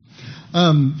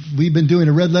We've been doing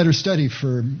a red letter study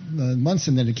for months,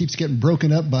 and then it keeps getting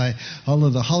broken up by all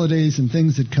of the holidays and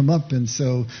things that come up. And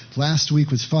so last week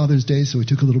was Father's Day, so we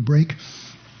took a little break.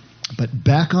 But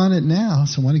back on it now,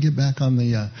 so I want to get back on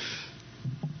the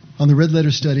red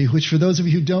letter study, which for those of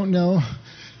you who don't know,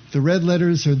 the red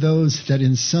letters are those that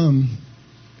in some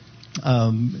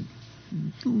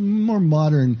more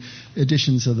modern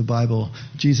editions of the Bible,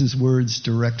 Jesus' words,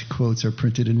 direct quotes, are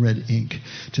printed in red ink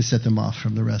to set them off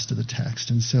from the rest of the text.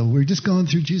 And so we're just going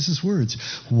through Jesus' words.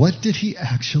 What did he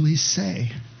actually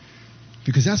say?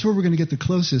 Because that's where we're going to get the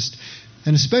closest.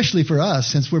 And especially for us,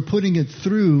 since we're putting it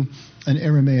through an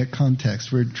Aramaic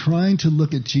context. We're trying to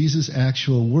look at Jesus'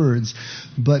 actual words,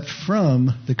 but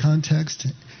from the context,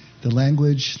 the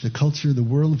language, the culture, the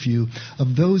worldview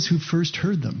of those who first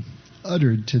heard them,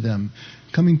 uttered to them,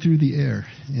 coming through the air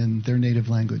in their native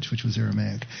language, which was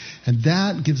Aramaic. And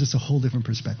that gives us a whole different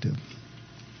perspective.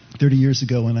 30 years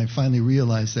ago, when I finally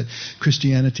realized that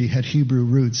Christianity had Hebrew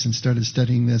roots and started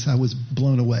studying this, I was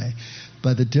blown away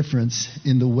by the difference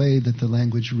in the way that the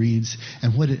language reads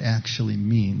and what it actually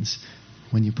means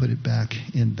when you put it back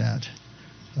in that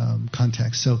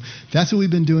context. So that's what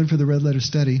we've been doing for the Red Letter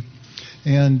Study.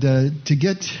 And to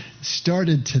get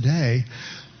started today,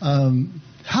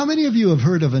 how many of you have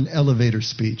heard of an elevator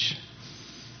speech?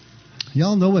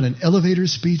 Y'all know what an elevator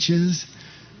speech is?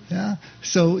 Yeah.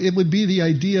 So it would be the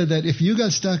idea that if you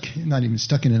got stuck, not even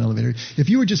stuck in an elevator, if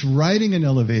you were just riding an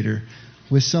elevator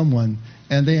with someone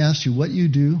and they asked you what you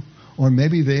do, or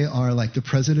maybe they are like the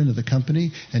president of the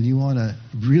company and you want to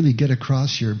really get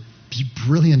across your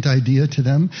brilliant idea to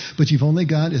them, but you've only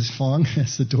got as long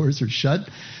as the doors are shut,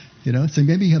 so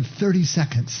maybe you have 30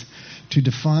 seconds to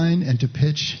define and to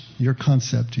pitch your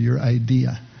concept or your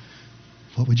idea.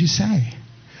 What would you say?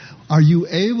 Are you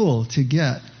able to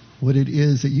get what it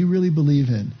is that you really believe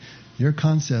in, your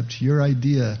concept, your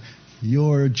idea,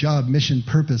 your job, mission,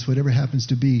 purpose, whatever it happens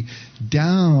to be,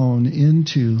 down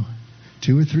into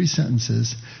 2 or 3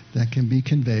 sentences that can be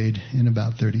conveyed in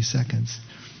about 30 seconds?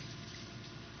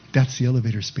 That's the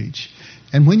elevator speech.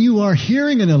 And when you are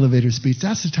hearing an elevator speech,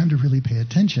 that's the time to really pay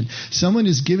attention. Someone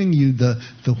is giving you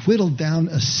the whittled down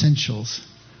essentials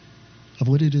of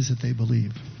what it is that they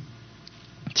believe.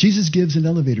 Jesus gives an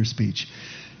elevator speech.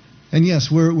 And yes,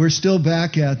 we're still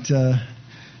back at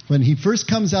when he first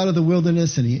comes out of the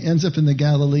wilderness and he ends up in the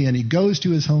Galilee and he goes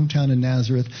to his hometown in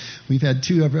Nazareth. We've had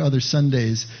 2 other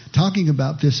Sundays talking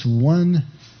about this one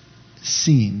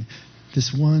scene,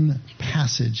 this one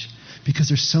passage, because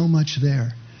there's so much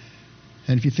there.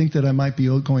 And if you think that I might be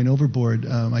going overboard,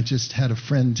 I just had a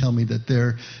friend tell me that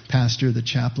their pastor, the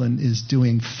chaplain, is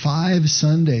doing 5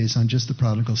 Sundays on just the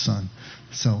prodigal son.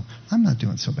 So I'm not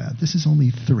doing so bad. This is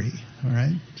only 3, all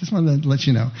right? Just wanted to let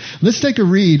you know. Let's take a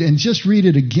read and just read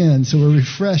it again so we're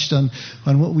refreshed on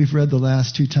what we've read the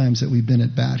last 2 times that we've been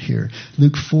at bat here.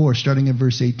 Luke 4, starting at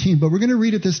verse 18. But we're going to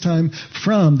read it this time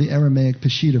from the Aramaic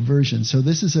Peshitta version. So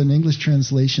this is an English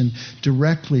translation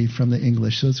directly from the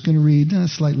English. So it's going to read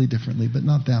slightly differently, but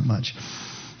not that much.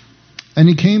 And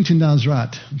he came to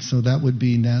Nazareth. So that would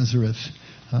be Nazareth,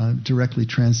 directly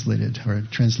translated or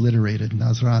transliterated,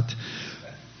 Nazareth,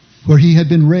 where he had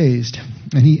been raised,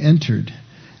 and he entered,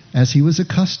 as he was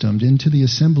accustomed, into the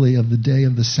assembly of the day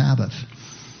of the Sabbath,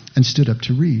 and stood up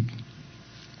to read.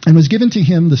 And was given to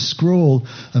him the scroll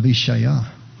of Isaiah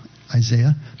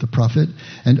the prophet,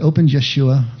 and opened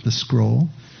Yeshua the scroll,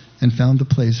 and found the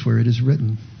place where it is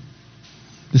written,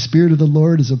 "The Spirit of the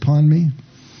Lord is upon me,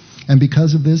 and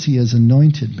because of this he has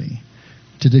anointed me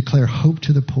to declare hope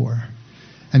to the poor,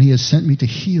 and he has sent me to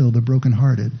heal the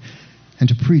brokenhearted, and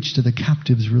to preach to the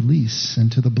captives release,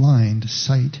 and to the blind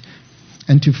sight,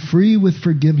 and to free with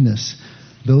forgiveness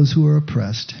those who are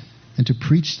oppressed, and to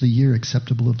preach the year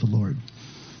acceptable of the Lord."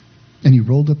 And he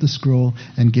rolled up the scroll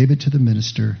and gave it to the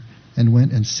minister, and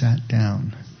went and sat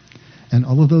down. And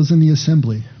all of those in the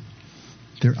assembly,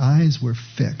 their eyes were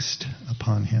fixed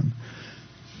upon him.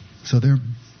 So they're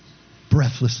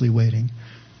breathlessly waiting.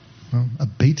 Well, a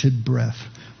bated breath,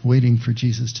 waiting for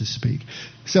Jesus to speak.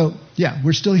 So, yeah,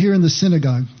 we're still here in the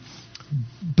synagogue,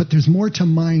 but there's more to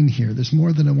mine here. There's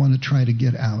more that I want to try to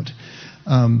get out.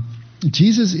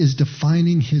 Jesus is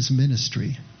defining his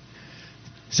ministry.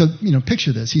 So,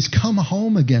 picture this. He's come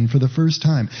home again for the first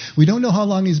time. We don't know how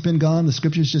long he's been gone. The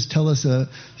scriptures just tell us a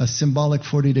symbolic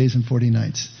 40 days and 40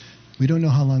 nights. We don't know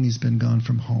how long he's been gone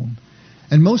from home.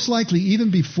 And most likely,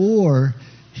 even before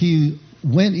he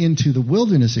went into the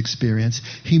wilderness experience,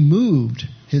 he moved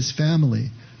his family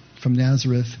from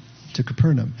Nazareth to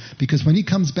Capernaum. Because when he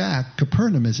comes back,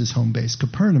 Capernaum is his home base.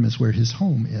 Capernaum is where his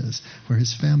home is, where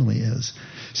his family is.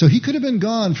 So he could have been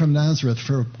gone from Nazareth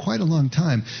for quite a long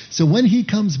time. So when he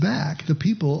comes back, the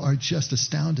people are just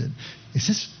astounded.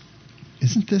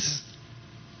 Isn't this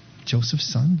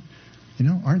Joseph's son?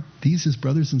 Aren't these his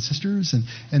brothers and sisters?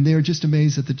 And they are just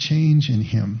amazed at the change in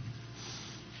him.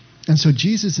 And so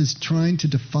Jesus is trying to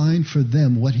define for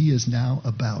them what he is now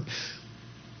about.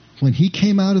 When he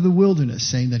came out of the wilderness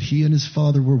saying that he and his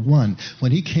Father were one,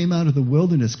 when he came out of the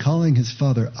wilderness calling his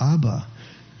Father Abba,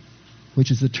 which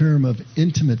is the term of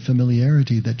intimate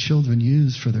familiarity that children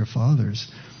use for their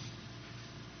fathers,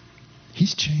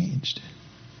 he's changed.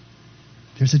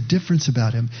 There's a difference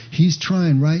about him. He's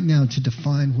trying right now to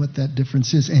define what that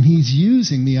difference is, and he's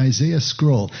using the Isaiah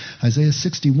scroll, Isaiah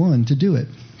 61, to do it.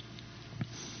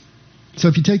 So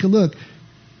if you take a look,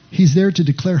 he's there to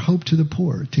declare hope to the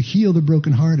poor, to heal the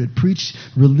brokenhearted, preach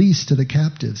release to the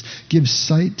captives, give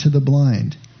sight to the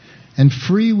blind, and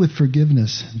free with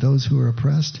forgiveness those who are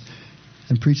oppressed,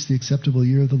 and preach the acceptable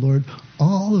year of the Lord.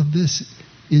 All of this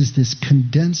is this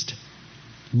condensed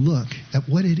look at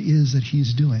what it is that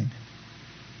he's doing.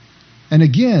 And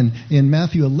again, in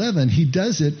Matthew 11, he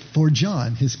does it for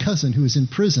John, his cousin, who is in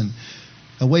prison,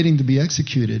 awaiting to be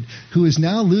executed, who is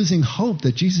now losing hope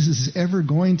that Jesus is ever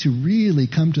going to really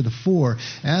come to the fore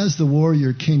as the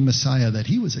warrior king Messiah that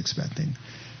he was expecting.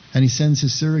 And he sends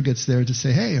his surrogates there to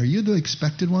say, hey, are you the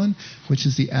expected one? Which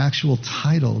is the actual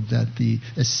title that the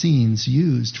Essenes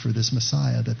used for this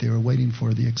Messiah that they were waiting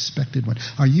for, the expected one.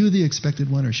 Are you the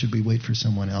expected one, or should we wait for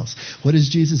someone else? What does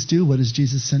Jesus do? What does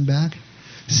Jesus send back?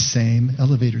 Same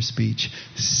elevator speech,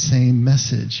 same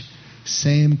message,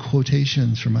 same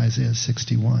quotations from Isaiah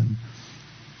 61.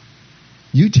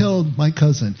 You tell my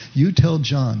cousin, you tell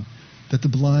John that the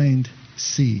blind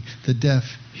see, the deaf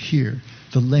hear,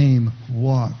 the lame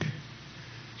walk,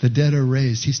 the dead are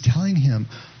raised. He's telling him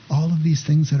all of these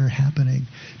things that are happening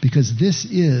because this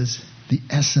is the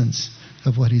essence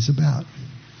of what he's about.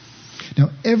 Now,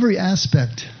 every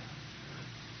aspect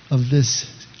of this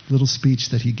little speech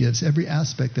that he gives, every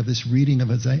aspect of this reading of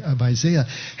Isaiah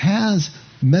has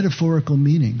metaphorical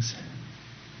meanings.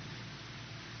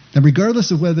 And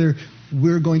regardless of whether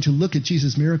we're going to look at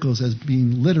Jesus' miracles as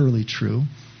being literally true,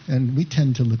 and we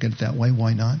tend to look at it that way,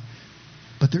 why not?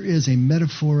 But there is a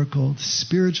metaphorical,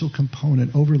 spiritual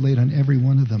component overlaid on every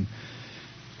one of them.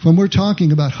 When we're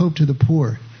talking about hope to the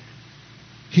poor,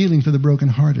 healing for the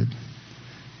brokenhearted,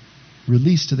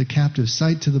 release to the captive,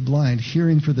 sight to the blind,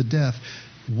 hearing for the deaf,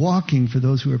 walking for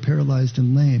those who are paralyzed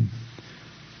and lame.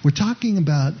 We're talking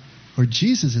about, or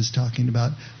Jesus is talking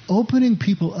about, opening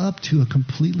people up to a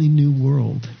completely new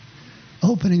world.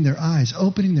 Opening their eyes,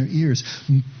 opening their ears,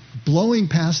 blowing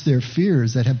past their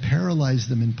fears that have paralyzed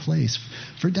them in place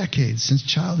for decades, since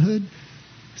childhood,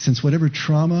 since whatever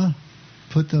trauma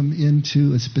put them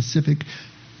into a specific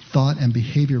thought and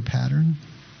behavior pattern.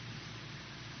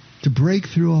 To break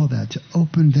through all that, to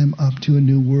open them up to a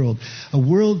new world. A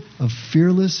world of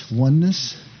fearless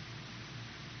oneness.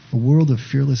 A world of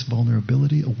fearless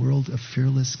vulnerability. A world of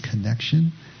fearless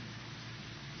connection.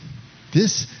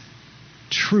 This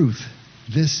truth,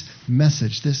 this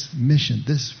message, this mission,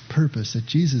 this purpose that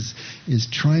Jesus is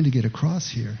trying to get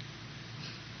across here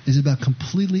is about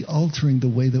completely altering the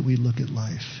way that we look at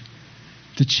life.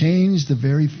 To change the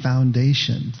very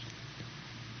foundation,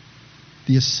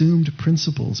 the assumed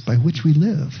principles by which we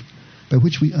live, by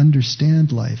which we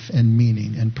understand life and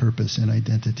meaning and purpose and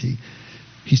identity.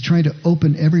 He's trying to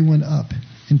open everyone up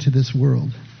into this world.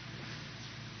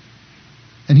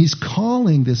 And he's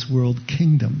calling this world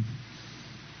kingdom.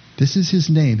 This is his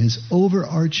name, his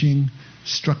overarching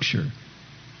structure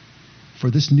for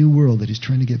this new world that he's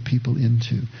trying to get people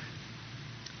into.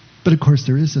 But of course,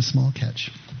 there is a small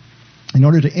catch. In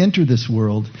order to enter this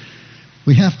world,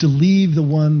 we have to leave the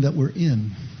one that we're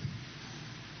in.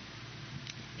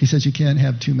 He says you can't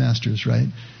have two masters, right?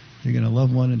 You're going to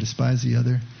love one and despise the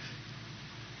other.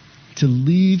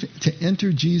 To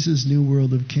enter Jesus' new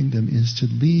world of kingdom is to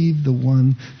leave the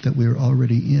one that we're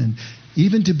already in.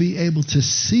 Even to be able to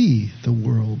see the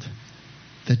world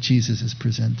that Jesus is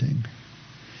presenting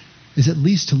is at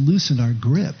least to loosen our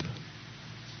grip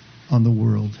on the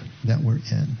world that we're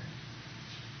in.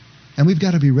 And we've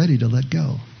got to be ready to let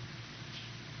go.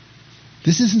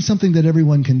 This isn't something that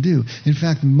everyone can do. In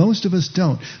fact, most of us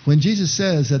don't. When Jesus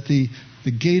says that the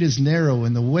gate is narrow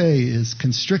and the way is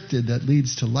constricted that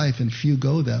leads to life and few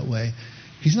go that way,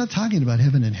 he's not talking about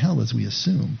heaven and hell as we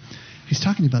assume. He's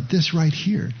talking about this right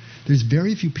here. There's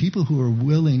very few people who are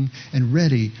willing and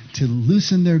ready to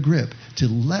loosen their grip, to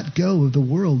let go of the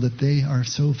world that they are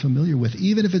so familiar with,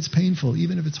 even if it's painful,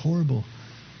 even if it's horrible.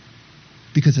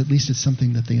 because at least it's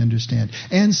something that they understand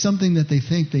and something that they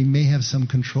think they may have some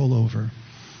control over.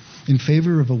 In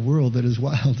favor of a world that is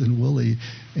wild and woolly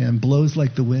and blows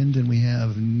like the wind and we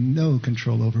have no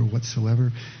control over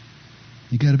whatsoever,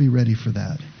 you got to be ready for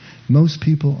that. Most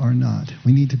people are not.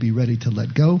 We need to be ready to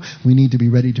let go. We need to be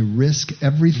ready to risk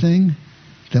everything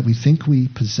that we think we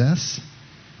possess,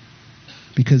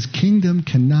 because kingdom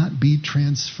cannot be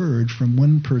transferred from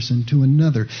one person to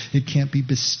another. It can't be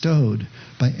bestowed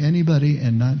by anybody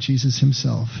and not Jesus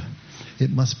himself. It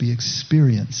must be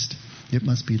experienced. It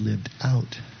must be lived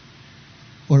out.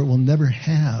 Or it will never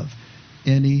have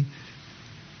any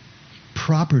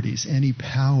properties, any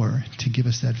power to give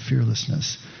us that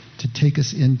fearlessness, to take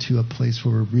us into a place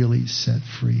where we're really set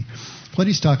free. What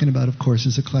he's talking about, of course,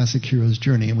 is a classic hero's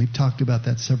journey, and we've talked about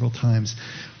that several times.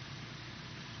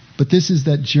 But this is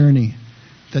that journey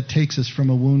that takes us from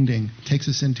a wounding, takes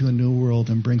us into a new world,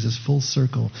 and brings us full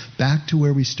circle back to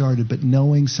where we started, but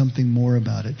knowing something more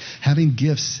about it. Having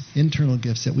gifts, internal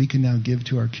gifts, that we can now give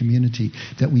to our community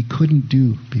that we couldn't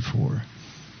do before.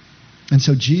 And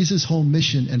so Jesus' whole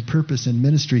mission and purpose and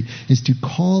ministry is to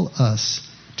call us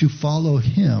to follow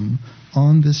him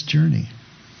on this journey.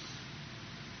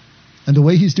 And the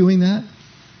way he's doing that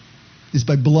is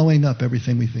by blowing up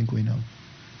everything we think we know.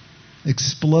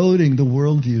 Exploding the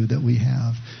worldview that we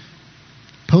have.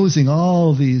 Posing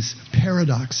all these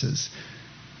paradoxes.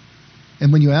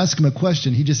 And when you ask him a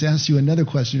question, he just asks you another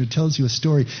question or tells you a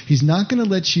story. He's not going to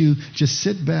let you just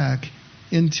sit back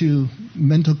into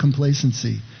mental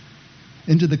complacency,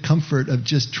 into the comfort of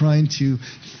just trying to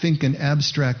think an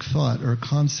abstract thought or a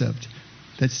concept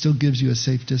that still gives you a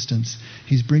safe distance.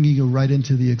 He's bringing you right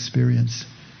into the experience,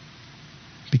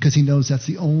 because he knows that's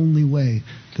the only way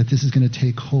that this is going to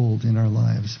take hold in our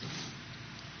lives.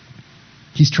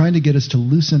 He's trying to get us to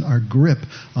loosen our grip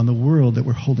on the world that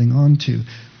we're holding on to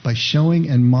by showing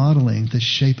and modeling the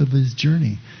shape of his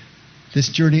journey. This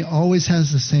journey always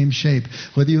has the same shape.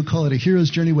 Whether you call it a hero's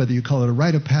journey, whether you call it a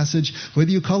rite of passage,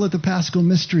 whether you call it the Paschal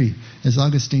Mystery, as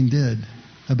Augustine did,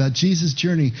 about Jesus'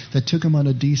 journey that took him on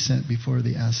a descent before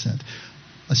the ascent.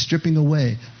 A stripping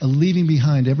away, a leaving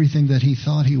behind everything that he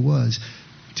thought he was,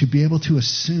 to be able to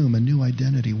assume a new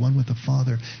identity, one with the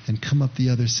Father, and come up the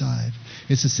other side.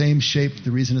 It's the same shape.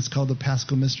 The reason it's called the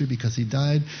Paschal Mystery, because he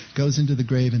died, goes into the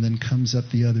grave, and then comes up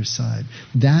the other side.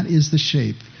 That is the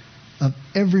shape of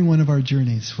every one of our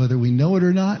journeys, whether we know it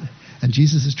or not, and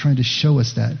Jesus is trying to show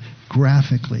us that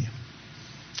graphically.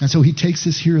 And so he takes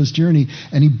this hero's journey,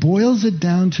 and he boils it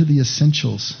down to the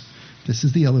essentials. This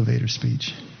is the elevator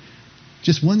speech.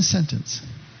 Just one sentence,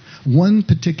 one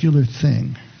particular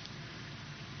thing,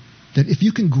 that if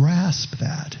you can grasp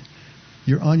that,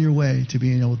 you're on your way to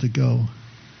being able to go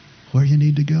where you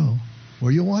need to go,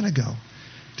 where you want to go,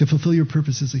 to fulfill your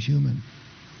purpose as a human.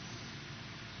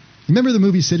 Remember the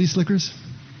movie City Slickers?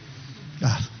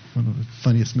 One of the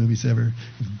funniest movies ever.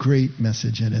 Great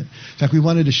message in it. In fact, we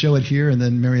wanted to show it here, and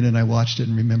then Marion and I watched it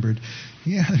and remembered,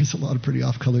 there's a lot of pretty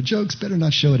off-color jokes. Better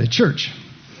not show it at church.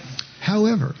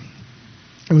 However,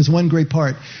 there was one great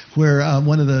part where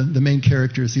one of the main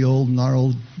characters, the old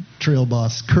gnarled trail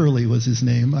boss, Curly was his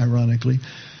name, ironically,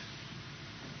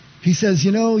 he says,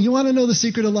 you want to know the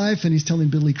secret of life? And he's telling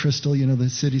Billy Crystal, the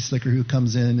city slicker who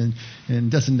comes in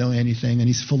and doesn't know anything, and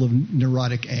he's full of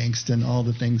neurotic angst and all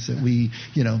the things that we,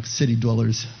 city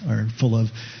dwellers are full of.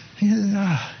 He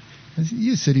says,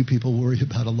 you city people worry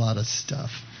about a lot of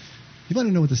stuff. You want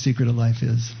to know what the secret of life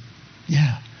is?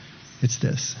 Yeah, it's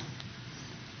this.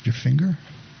 Your finger?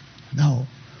 No.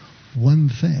 One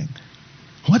thing.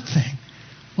 What thing?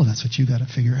 Well, that's what you got to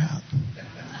figure out.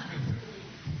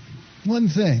 One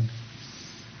thing.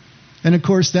 And of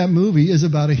course, that movie is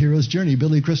about a hero's journey.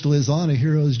 Billy Crystal is on a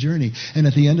hero's journey. And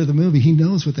at the end of the movie, he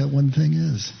knows what that one thing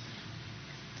is.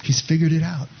 He's figured it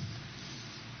out.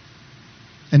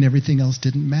 And everything else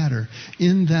didn't matter.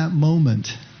 In that moment,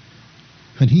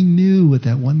 when he knew what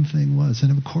that one thing was,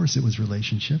 and of course it was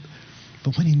relationship,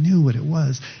 but when he knew what it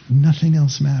was, nothing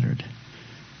else mattered.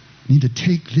 You need to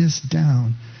take this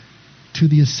down to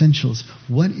the essentials.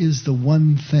 What is the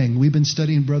one thing? We've been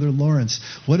studying Brother Lawrence.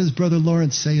 What does Brother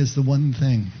Lawrence say is the one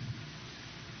thing?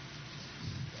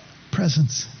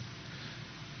 Presence.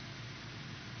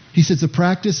 He says the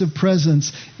practice of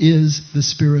presence is the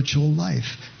spiritual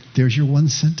life. There's your one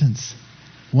sentence.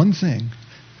 One thing,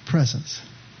 presence.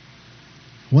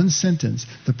 One sentence.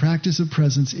 The practice of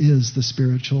presence is the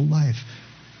spiritual life.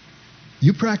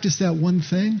 You practice that one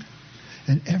thing,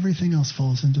 and everything else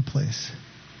falls into place.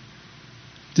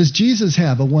 Does Jesus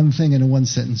have a one thing in a one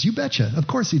sentence? You betcha. Of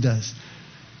course he does.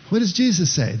 What does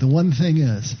Jesus say the one thing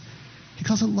is? He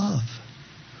calls it love.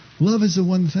 Love is the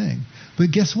one thing.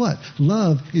 But guess what?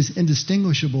 Love is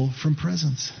indistinguishable from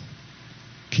presence.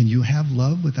 Can you have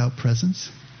love without presence?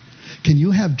 Can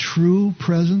you have true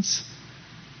presence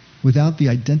without the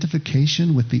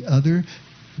identification with the other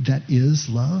that is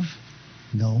love?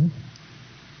 No.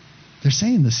 They're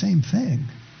saying the same thing.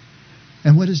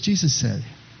 And what does Jesus say?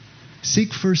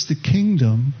 Seek first the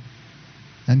kingdom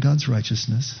and God's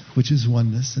righteousness, which is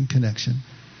oneness and connection,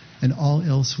 and all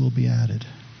else will be added.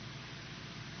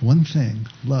 One thing,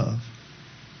 love.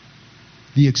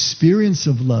 The experience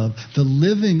of love, the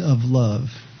living of love,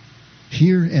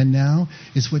 here and now,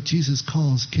 is what Jesus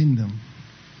calls kingdom.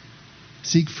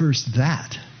 Seek first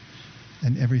that,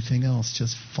 and everything else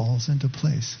just falls into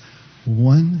place.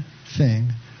 One thing,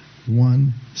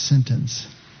 one sentence.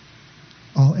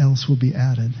 All else will be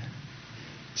added.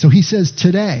 So he says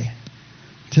today,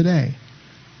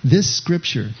 this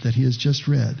scripture that he has just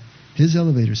read, his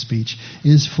elevator speech,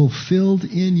 is fulfilled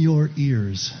in your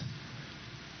ears.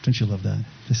 Don't you love that?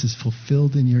 This is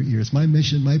fulfilled in your ears. My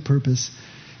mission, my purpose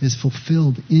is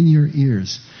fulfilled in your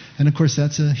ears. And of course,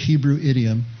 that's a Hebrew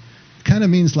idiom. It kind of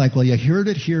means like, well, you heard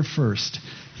it here first.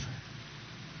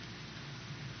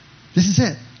 This is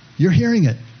it. You're hearing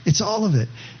it. It's all of it.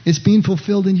 It's being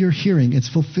fulfilled in your hearing. It's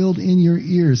fulfilled in your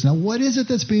ears. Now, what is it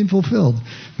that's being fulfilled?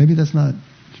 Maybe that's not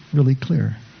really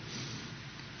clear.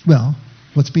 Well,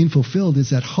 what's being fulfilled is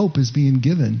that hope is being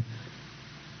given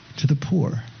to the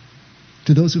poor,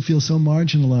 to those who feel so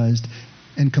marginalized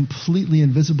and completely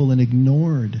invisible and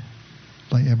ignored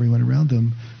by everyone around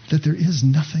them that there is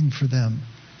nothing for them.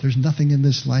 There's nothing in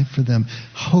this life for them.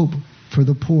 Hope for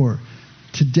the poor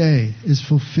today is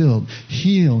fulfilled.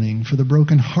 Healing for the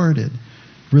brokenhearted.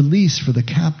 Release for the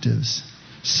captives.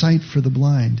 Sight for the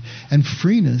blind. And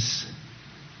freedom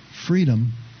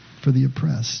for the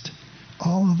oppressed.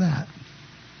 All of that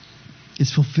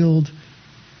is fulfilled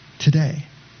today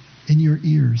in your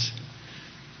ears.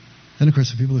 And of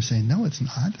course, the people are saying, no, it's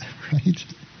not, right?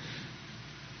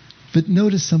 But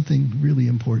notice something really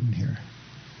important here.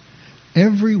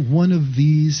 Every one of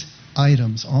these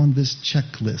items on this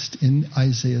checklist in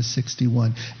Isaiah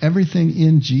 61, everything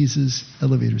in Jesus'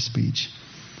 elevator speech,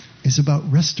 is about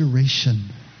restoration.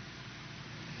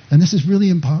 And this is really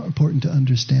important to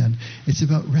understand. It's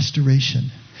about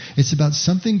restoration. It's about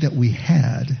something that we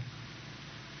had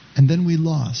and then we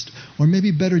lost. Or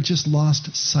maybe better, just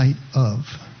lost sight of.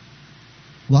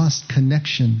 Lost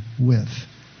connection with.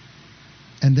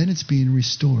 And then it's being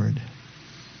restored.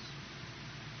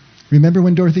 Remember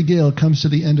when Dorothy Gale comes to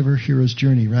the end of her hero's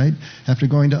journey, right? After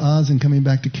going to Oz and coming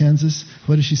back to Kansas,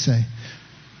 what does she say?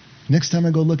 Next time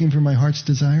I go looking for my heart's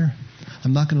desire,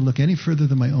 I'm not going to look any further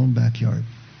than my own backyard.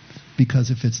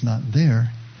 Because if it's not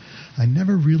there, I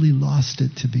never really lost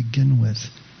it to begin with.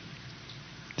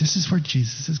 This is where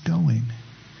Jesus is going.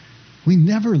 We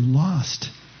never lost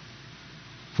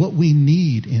what we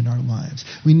need in our lives.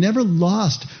 We never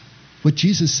lost what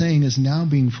Jesus is saying is now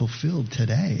being fulfilled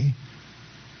today.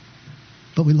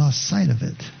 But we lost sight of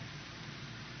it.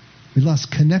 We lost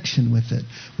connection with it.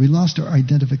 We lost our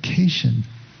identification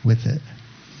with it.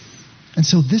 And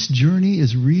so this journey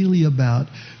is really about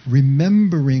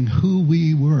remembering who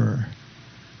we were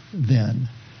then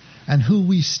and who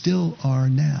we still are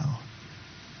now.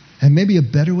 And maybe a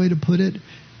better way to put it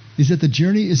is that the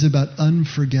journey is about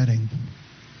unforgetting.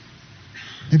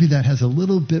 Maybe that has a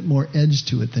little bit more edge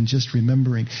to it than just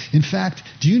remembering. In fact,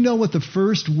 do you know what the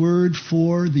first word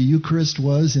for the Eucharist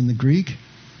was in the Greek?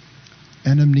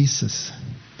 Anamnesis.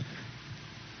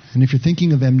 And if you're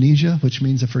thinking of amnesia, which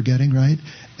means a forgetting, right?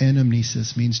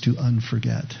 Anamnesis means to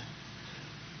unforget.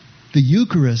 The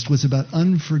Eucharist was about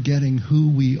unforgetting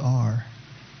who we are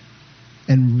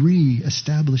and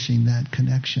re-establishing that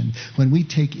connection. When we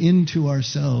take into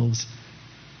ourselves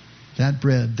that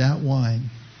bread, that wine,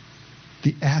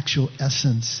 the actual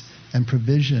essence and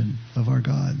provision of our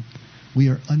God, we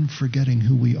are unforgetting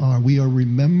who we are. We are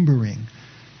remembering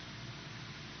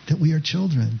that we are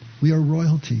children. We are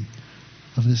royalty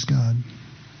of this God.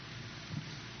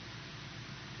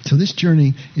 So this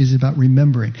journey is about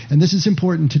remembering. And this is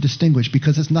important to distinguish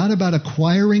because it's not about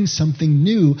acquiring something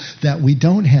new that we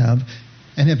don't have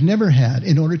and have never had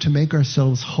in order to make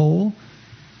ourselves whole.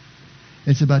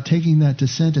 It's about taking that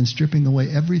descent and stripping away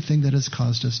everything that has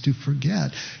caused us to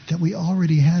forget that we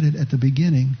already had it at the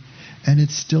beginning and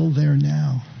it's still there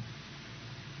now.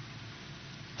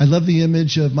 I love the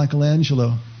image of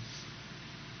Michelangelo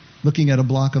looking at a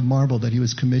block of marble that he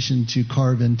was commissioned to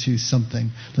carve into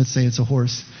something. Let's say it's a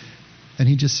horse. And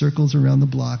he just circles around the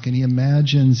block and he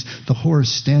imagines the horse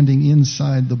standing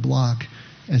inside the block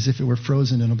as if it were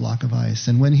frozen in a block of ice.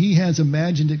 And when he has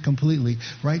imagined it completely,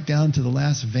 right down to the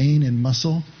last vein and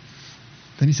muscle,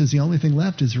 Then he says the only thing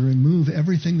left is to remove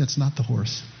everything that's not the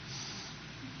horse.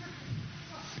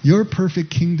 Your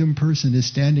perfect kingdom person is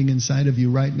standing inside of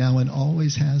you right now and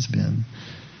always has been.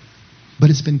 But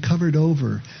it's been covered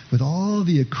over with all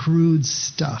the accrued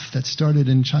stuff that started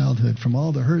in childhood, from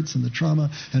all the hurts and the trauma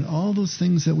and all those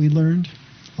things that we learned,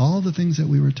 all the things that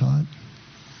we were taught.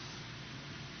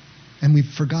 And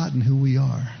we've forgotten who we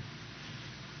are.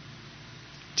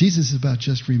 Jesus is about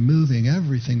just removing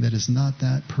everything that is not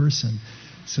that person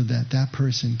so that that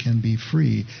person can be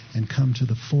free and come to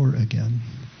the fore again.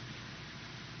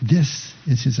 This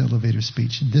is his elevator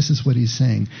speech. This is what he's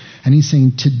saying. And he's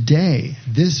saying, today,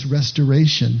 this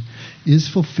restoration is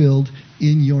fulfilled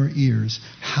in your ears.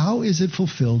 How is it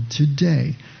fulfilled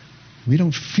today? We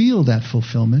don't feel that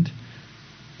fulfillment.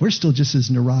 We're still just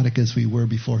as neurotic as we were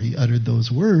before he uttered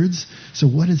those words. So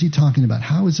what is he talking about?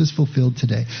 How is this fulfilled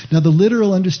today? Now, the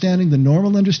literal understanding, the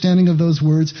normal understanding of those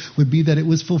words would be that it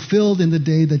was fulfilled in the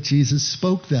day that Jesus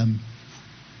spoke them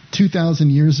 2,000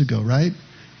 years ago, right?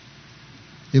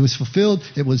 It was fulfilled,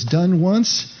 it was done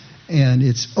once, and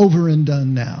it's over and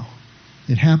done now.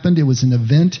 It happened, it was an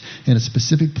event in a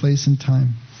specific place and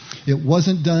time. It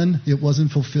wasn't done, it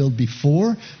wasn't fulfilled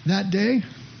before that day,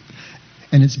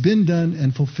 and it's been done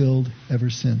and fulfilled ever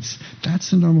since.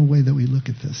 That's the normal way that we look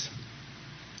at this.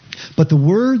 But the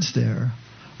words there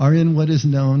are in what is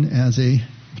known as a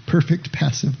perfect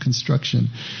passive construction.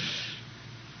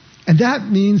 And that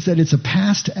means that it's a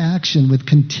past action with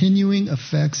continuing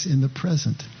effects in the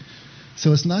present.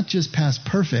 So it's not just past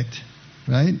perfect,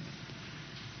 right?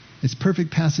 It's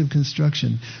perfect passive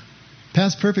construction.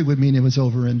 Past perfect would mean it was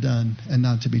over and done and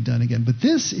not to be done again. But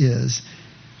this is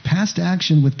past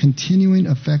action with continuing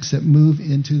effects that move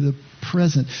into the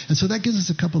present. And so that gives us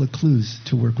a couple of clues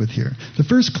to work with here. The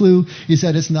first clue is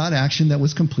that it's not action that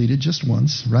was completed just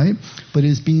once, right? But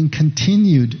is being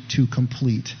continued to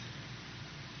complete.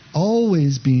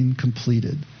 Always being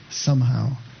completed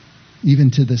somehow,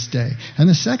 even to this day. And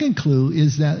the second clue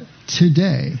is that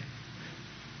today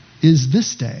is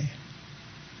this day,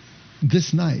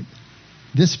 this night,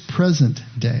 this present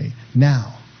day,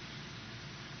 now.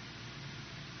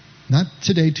 Not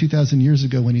today, 2,000 years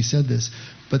ago when he said this,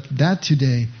 but that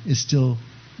today is still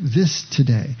this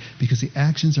today, because the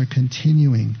actions are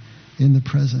continuing in the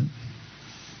present.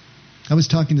 I was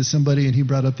talking to somebody and he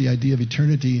brought up the idea of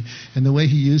eternity, and the way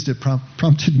he used it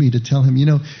prompted me to tell him,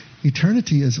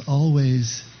 eternity is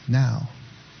always now.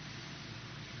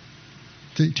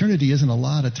 The eternity isn't a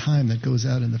lot of time that goes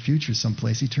out in the future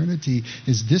someplace. Eternity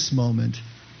is this moment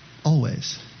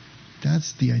always.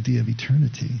 That's the idea of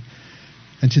eternity.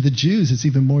 And to the Jews, it's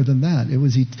even more than that. It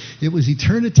was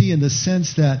eternity in the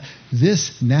sense that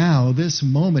this now, this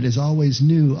moment is always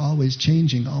new, always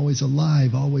changing, always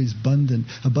alive, always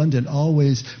abundant,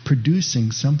 always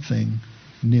producing something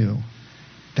new.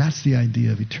 That's the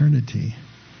idea of eternity.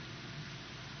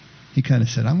 He kind of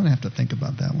said, I'm going to have to think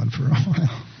about that one for a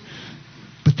while.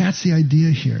 But that's the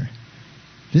idea here.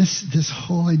 This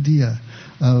whole idea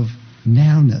of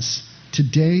nowness.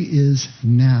 Today is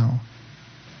now.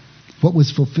 What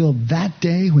was fulfilled that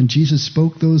day when Jesus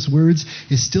spoke those words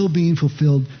is still being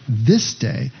fulfilled this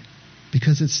day,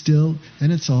 because it's still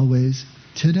and it's always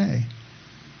today.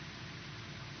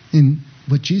 And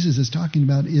what Jesus is talking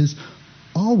about is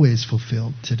always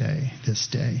fulfilled today, this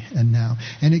day, and now.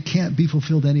 And it can't be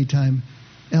fulfilled anytime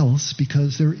else,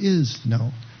 because there is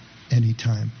no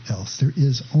anytime else. There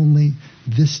is only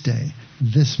this day,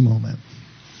 this moment.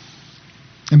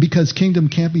 And because kingdom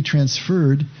can't be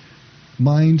transferred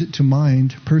mind to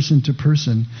mind, person to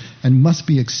person, and must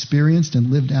be experienced and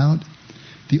lived out,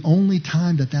 the only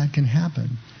time that can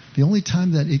happen, the only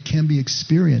time that it can be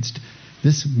experienced,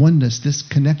 this oneness, this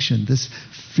connection, this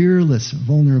fearless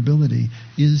vulnerability,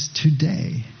 is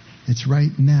today. It's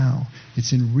right now.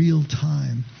 It's in real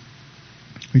time.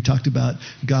 We talked about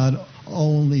God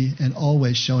only and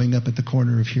always showing up at the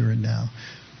corner of here and now.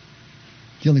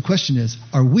 The only question is,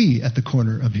 are we at the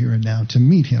corner of here and now to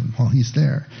meet him while he's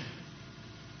there?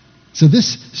 So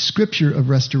this scripture of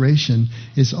restoration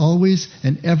is always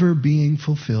and ever being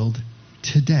fulfilled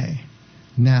today,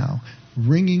 now,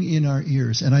 ringing in our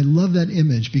ears. And I love that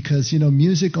image because,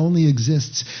 music only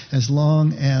exists as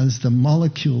long as the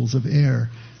molecules of air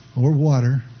or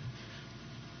water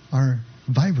are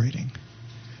vibrating.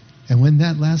 And when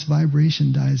that last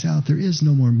vibration dies out, there is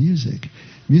no more music.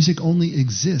 Music only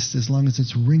exists as long as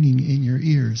it's ringing in your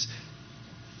ears.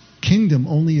 Kingdom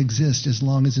only exists as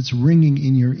long as it's ringing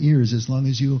in your ears, as long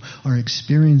as you are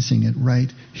experiencing it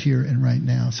right here and right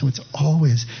now. So it's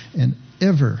always and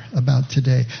ever about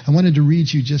today. I wanted to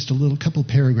read you just a couple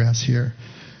paragraphs here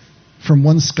from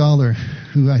one scholar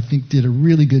who I think did a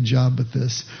really good job with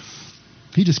this.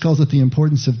 He just calls it the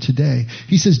importance of today.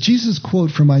 He says, Jesus'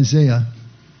 quote from Isaiah,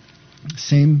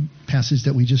 same passage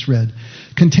that we just read,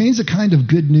 contains a kind of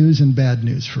good news and bad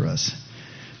news for us.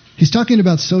 He's talking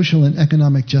about social and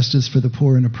economic justice for the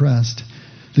poor and oppressed.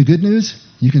 The good news,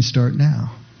 you can start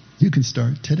now. You can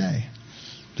start today.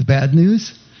 The bad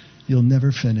news, you'll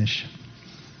never finish.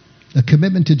 A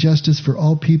commitment to justice for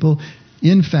all people,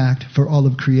 in fact, for all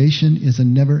of creation, is a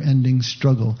never-ending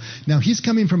struggle. Now, he's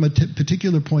coming from a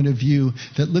particular point of view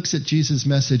that looks at Jesus'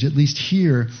 message, at least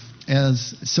here,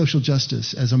 as social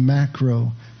justice, as a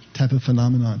macro type of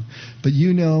phenomenon. But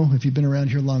you know, if you've been around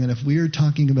here long enough, we are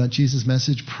talking about Jesus'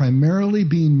 message primarily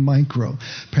being micro,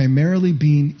 primarily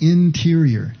being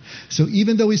interior. So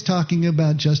even though he's talking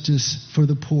about justice for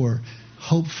the poor,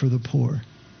 hope for the poor,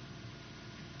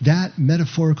 that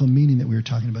metaphorical meaning that we were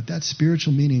talking about, that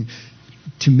spiritual meaning,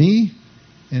 to me,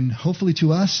 and hopefully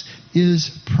to us,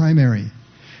 is primary.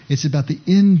 It's about the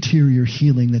interior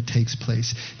healing that takes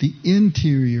place, the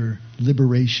interior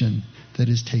liberation that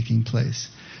is taking place,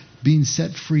 being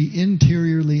set free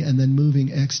interiorly and then moving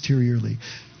exteriorly.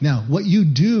 Now, what you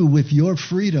do with your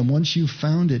freedom once you've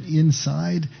found it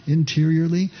inside,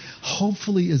 interiorly,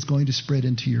 hopefully is going to spread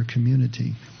into your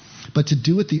community. But to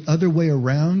do it the other way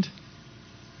around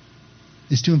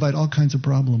is to invite all kinds of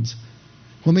problems.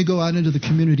 When we go out into the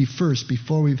community first,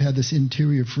 before we've had this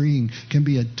interior freeing, can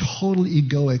be a total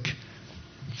egoic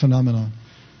phenomenon.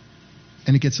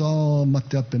 And it gets all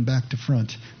mucked up and back to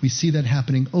front. We see that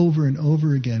happening over and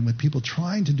over again with people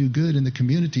trying to do good in the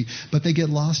community, but they get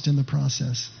lost in the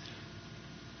process.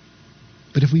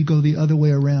 But if we go the other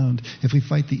way around, if we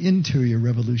fight the interior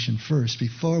revolution first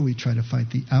before we try to fight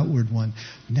the outward one,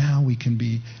 now we can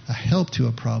be a help to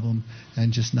a problem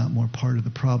and just not more part of the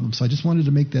problem. So I just wanted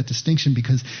to make that distinction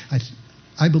because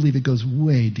I believe it goes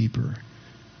way deeper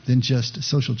than just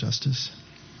social justice.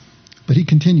 But he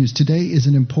continues, today is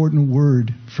an important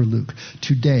word for Luke.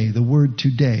 Today, the word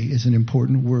today is an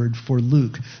important word for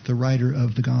Luke, the writer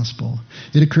of the gospel.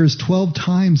 It occurs 12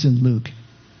 times in Luke,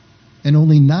 and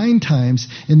only 9 times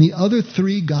in the other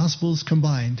 3 Gospels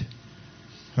combined.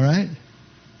 All right?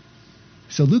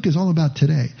 So Luke is all about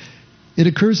today. It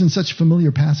occurs in such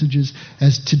familiar passages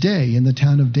as today in the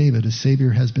town of David, a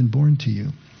Savior has been born to you.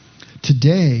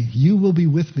 Today you will be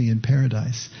with me in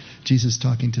paradise. Jesus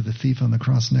talking to the thief on the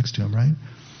cross next to him, right?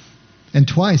 And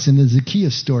twice in the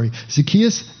Zacchaeus story,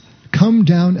 Zacchaeus, come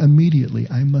down immediately.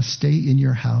 I must stay in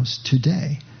your house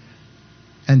today.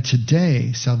 And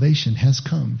today, salvation has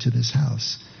come to this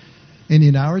house. And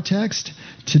in our text,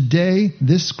 today,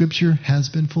 this scripture has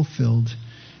been fulfilled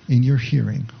in your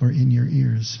hearing or in your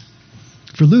ears.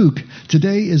 For Luke,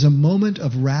 today is a moment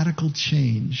of radical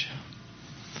change.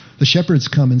 The shepherds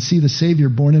come and see the Savior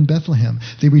born in Bethlehem.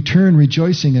 They return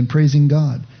rejoicing and praising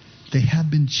God. They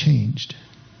have been changed.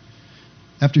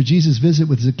 After Jesus' visit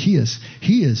with Zacchaeus,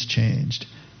 he is changed.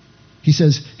 He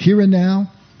says, here and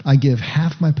now, I give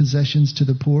half my possessions to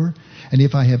the poor, and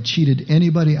if I have cheated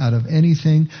anybody out of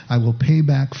anything, I will pay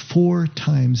back 4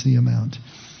 times the amount.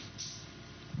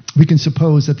 We can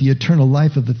suppose that the eternal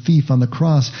life of the thief on the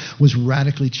cross was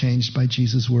radically changed by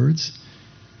Jesus' words.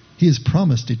 He has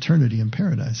promised eternity in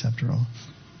paradise, after all.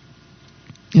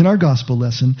 In our gospel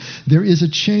lesson, there is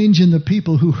a change in the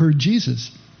people who heard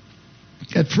Jesus.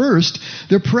 At first,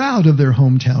 they're proud of their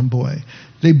hometown boy.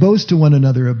 They boast to one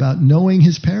another about knowing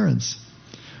his parents.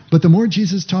 But the more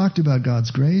Jesus talked about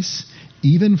God's grace,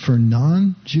 even for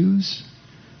non-Jews,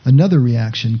 another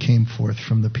reaction came forth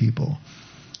from the people.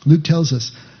 Luke tells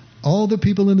us, all the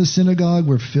people in the synagogue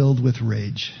were filled with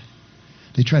rage.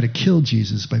 They try to kill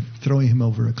Jesus by throwing him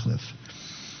over a cliff.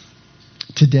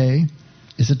 Today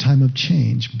is a time of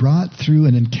change brought through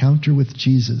an encounter with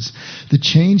Jesus. The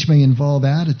change may involve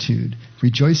attitude,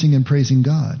 rejoicing and praising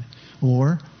God,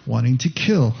 or wanting to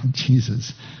kill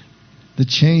Jesus. The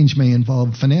change may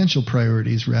involve financial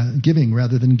priorities, giving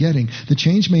rather than getting. The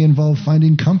change may involve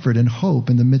finding comfort and hope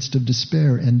in the midst of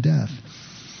despair and death.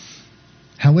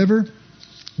 However,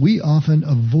 we often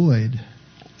avoid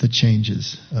the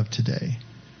changes of today.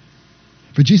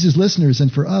 For Jesus' listeners and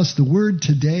for us, the word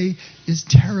today is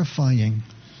terrifying.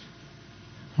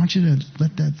 I want you to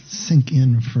let that sink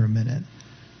in for a minute.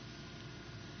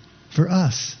 For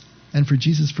us and for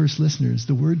Jesus' first listeners,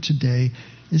 the word today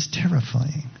is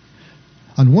terrifying.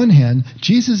 On one hand,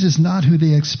 Jesus is not who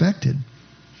they expected.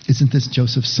 Isn't this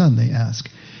Joseph's son, they ask.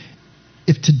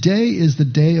 If today is the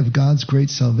day of God's great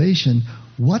salvation,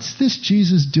 what's this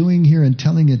Jesus doing here and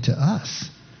telling it to us?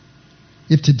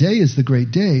 If today is the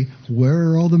great day, where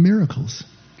are all the miracles?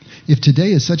 If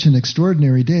today is such an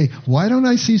extraordinary day, why don't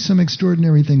I see some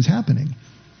extraordinary things happening?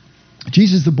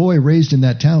 Jesus, the boy raised in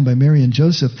that town by Mary and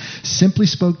Joseph, simply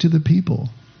spoke to the people.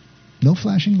 No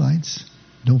flashing lights,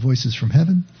 no voices from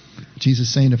heaven.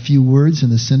 Jesus saying a few words in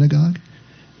the synagogue.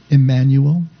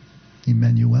 Emmanuel,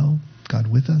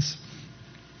 God with us.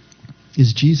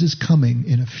 Is Jesus coming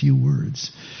in a few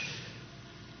words?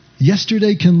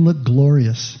 Yesterday can look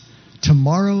glorious.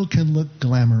 Tomorrow can look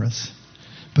glamorous.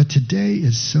 But today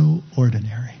is so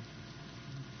ordinary.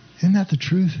 Isn't that the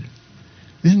truth?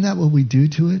 Isn't that what we do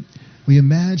to it? We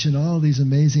imagine all these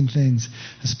amazing things,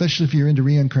 especially if you're into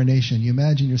reincarnation. You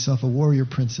imagine yourself a warrior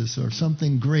princess or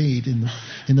something great in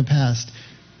the past,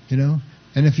 you know?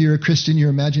 And if you're a Christian,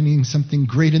 you're imagining something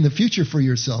great in the future for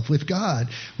yourself with God,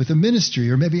 with a ministry,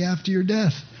 or maybe after your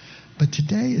death. But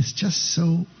today is just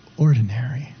so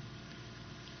ordinary.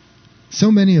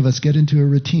 So many of us get into a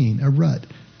routine, a rut.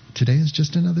 Today is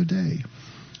just another day.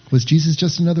 Was Jesus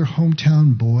just another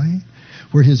hometown boy?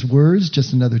 Were his words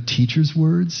just another teacher's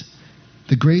words?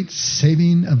 The great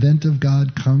saving event of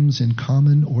God comes in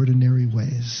common, ordinary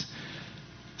ways.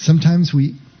 Sometimes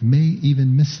we may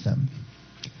even miss them.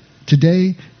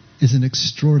 Today is an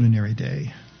extraordinary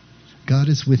day. God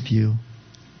is with you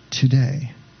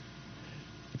today.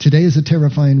 Today is a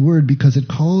terrifying word because it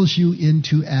calls you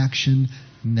into action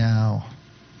now.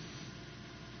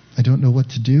 I don't know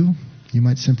what to do. You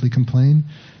might simply complain.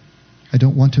 I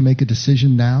don't want to make a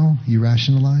decision now. You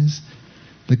rationalize.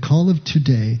 The call of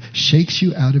today shakes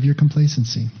you out of your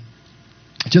complacency.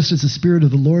 Just as the Spirit of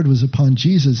the Lord was upon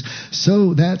Jesus,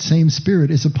 so that same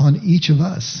Spirit is upon each of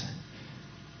us.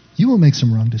 You will make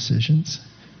some wrong decisions.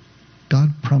 God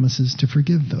promises to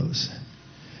forgive those.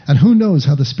 And who knows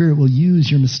how the Spirit will use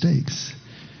your mistakes.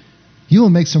 You will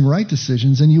make some right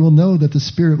decisions, and you will know that the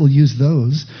Spirit will use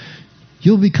those.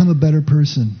 You'll become a better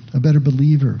person, a better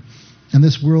believer, and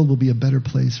this world will be a better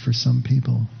place for some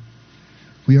people.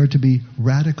 We are to be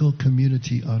radical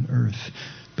community on earth,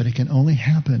 but it can only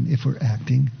happen if we're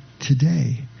acting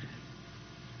today.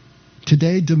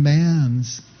 Today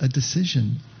demands a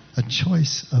decision, a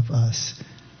choice of us,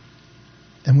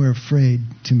 and we're afraid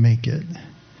to make it.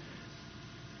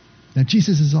 Now,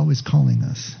 Jesus is always calling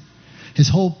us. His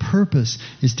whole purpose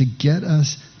is to get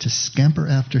us to scamper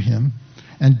after him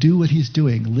and do what he's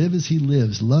doing, live as he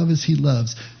lives, love as he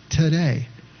loves, today.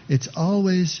 It's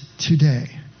always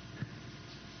today.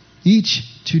 Each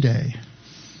today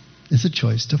is a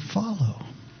choice to follow.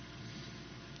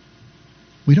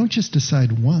 We don't just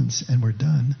decide once and we're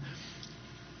done.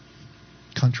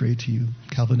 Contrary to you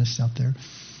Calvinists out there.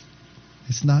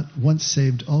 It's not once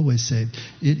saved, always saved.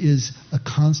 It is a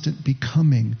constant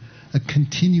becoming, a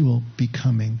continual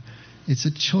becoming. It's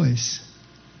a choice.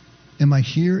 Am I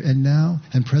here and now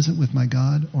and present with my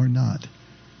God or not?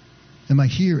 Am I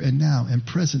here and now and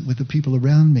present with the people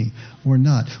around me or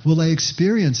not? Will I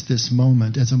experience this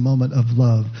moment as a moment of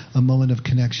love, a moment of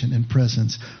connection and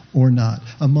presence or not?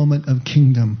 A moment of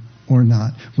kingdom or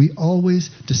not? We always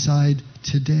decide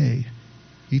today,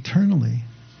 eternally.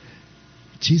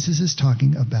 Jesus is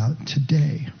talking about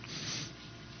today.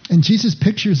 And Jesus'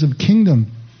 pictures of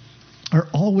kingdom are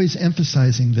always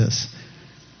emphasizing this.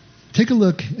 Take a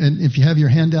look, and if you have your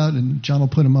handout, and John will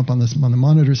put them up on the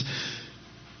monitors.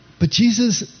 But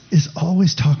Jesus is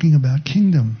always talking about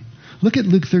kingdom. Look at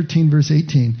Luke 13, verse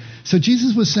 18. So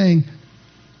Jesus was saying,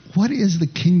 what is the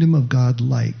kingdom of God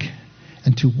like?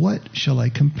 And to what shall I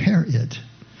compare it?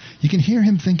 You can hear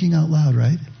him thinking out loud,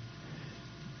 right?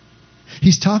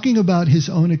 He's talking about his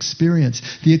own experience,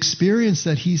 the experience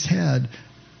that he's had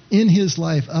in his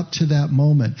life up to that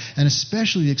moment, and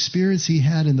especially the experience he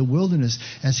had in the wilderness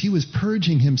as he was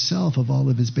purging himself of all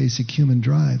of his basic human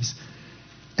drives.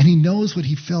 And he knows what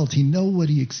he felt. He knows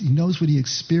what he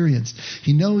experienced.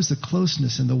 He knows the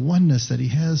closeness and the oneness that he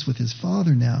has with his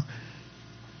Father now.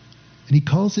 And he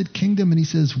calls it kingdom, and he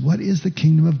says, what is the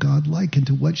kingdom of God like, and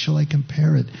to what shall I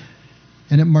compare it?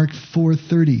 And at Mark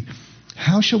 4:30,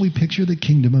 how shall we picture the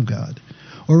kingdom of God?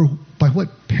 Or by what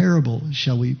parable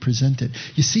shall we present it?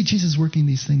 You see Jesus working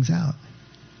these things out.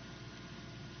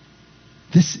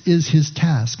 This is his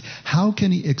task. How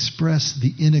can he express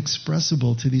the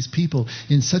inexpressible to these people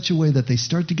in such a way that they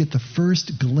start to get the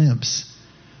first glimpse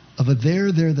of a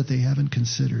there that they haven't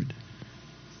considered,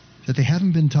 that they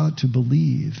haven't been taught to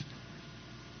believe,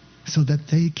 so that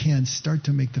they can start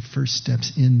to make the first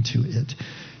steps into it?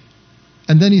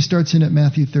 And then he starts in at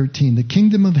Matthew 13. The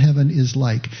kingdom of heaven is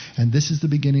like, and this is the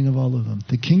beginning of all of them.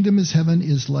 The kingdom of heaven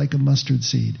is like a mustard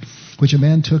seed, which a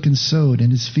man took and sowed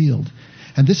in his field.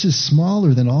 And this is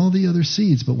smaller than all the other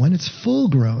seeds, but when it's full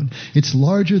grown, it's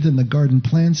larger than the garden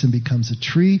plants and becomes a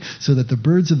tree, so that the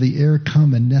birds of the air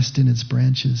come and nest in its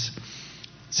branches.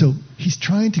 So he's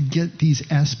trying to get these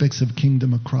aspects of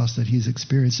kingdom across that he's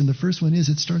experienced. And the first one is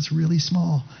it starts really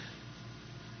small.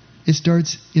 It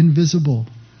starts invisible.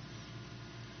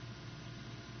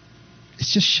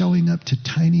 It's just showing up to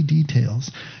tiny details.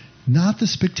 Not the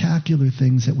spectacular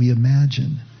things that we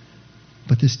imagine,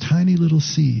 but this tiny little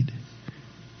seed,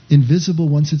 invisible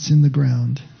once it's in the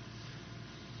ground,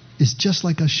 is just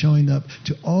like us showing up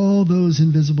to all those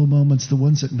invisible moments, the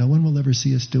ones that no one will ever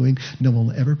see us doing, no one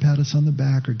will ever pat us on the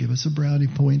back or give us a brownie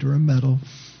point or a medal,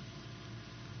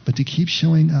 but to keep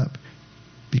showing up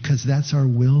because that's our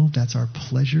will, that's our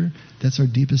pleasure, that's our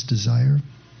deepest desire.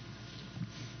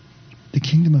 The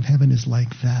kingdom of heaven is like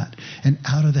that. And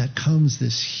out of that comes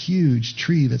this huge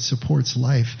tree that supports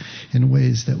life in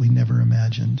ways that we never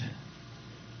imagined.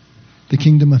 The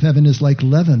kingdom of heaven is like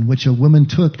leaven, which a woman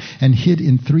took and hid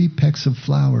in 3 pecks of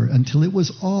flour until it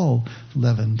was all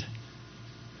leavened.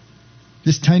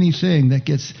 This tiny thing that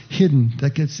gets hidden,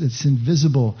 it's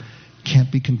invisible,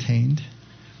 can't be contained.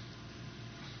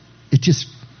 It just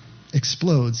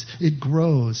explodes. It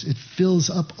grows. It fills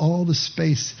up all the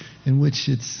space in which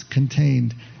it's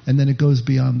contained. And then it goes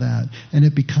beyond that. And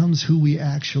it becomes who we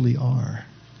actually are,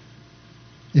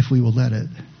 if we will let it.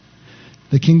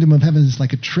 The kingdom of heaven is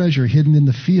like a treasure hidden in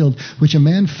the field, which a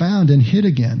man found and hid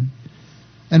again.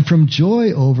 And from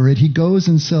joy over it, he goes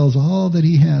and sells all that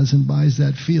he has and buys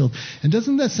that field. And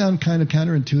doesn't that sound kind of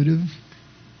counterintuitive?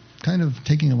 Kind of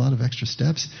taking a lot of extra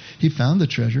steps. He found the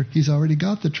treasure. He's already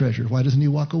got the treasure. Why doesn't he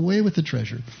walk away with the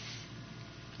treasure?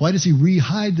 Why does he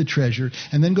re-hide the treasure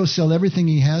and then go sell everything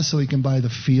he has so he can buy the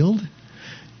field?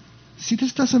 See,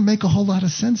 this doesn't make a whole lot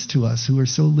of sense to us who are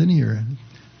so linear.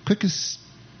 Quickest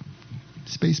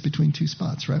space between 2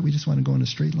 spots, right? We just want to go in a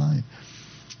straight line.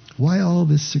 Why all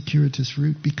this circuitous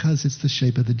route? Because it's the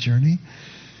shape of the journey.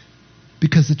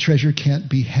 Because the treasure can't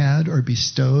be had or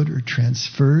bestowed or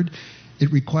transferred.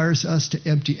 It requires us to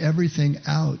empty everything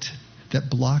out that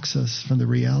blocks us from the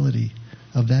reality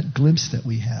of that glimpse that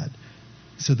we had,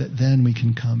 so that then we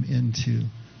can come into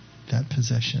that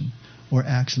possession. Or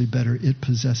actually better, it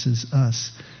possesses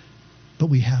us. But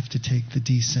we have to take the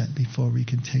descent before we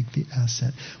can take the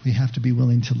ascent. We have to be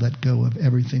willing to let go of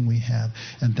everything we have.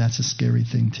 And that's a scary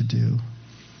thing to do.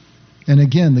 And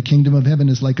again, the kingdom of heaven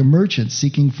is like a merchant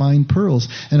seeking fine pearls.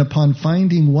 And upon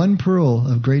finding 1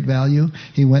 pearl of great value,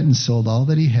 he went and sold all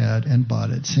that he had and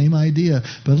bought it. Same idea,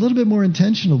 but a little bit more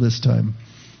intentional this time.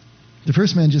 The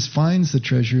first man just finds the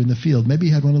treasure in the field. Maybe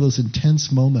he had one of those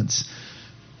intense moments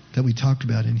that we talked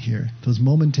about in here, those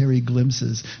momentary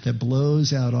glimpses that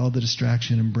blows out all the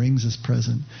distraction and brings us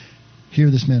present. Here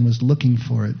this man was looking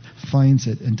for it, finds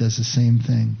it, and does the same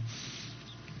thing.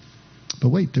 But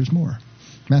wait, there's more.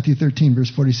 Matthew 13,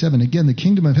 verse 47. Again, the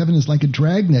kingdom of heaven is like a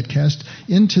dragnet cast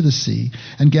into the sea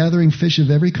and gathering fish of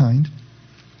every kind.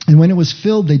 And when it was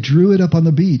filled, they drew it up on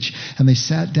the beach, and they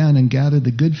sat down and gathered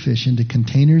the good fish into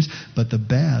containers, but the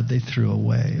bad they threw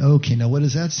away. Okay, now what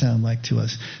does that sound like to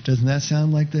us? Doesn't that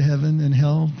sound like the heaven and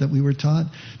hell that we were taught?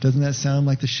 Doesn't that sound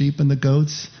like the sheep and the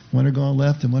goats? One are going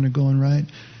left and one are going right?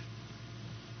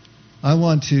 I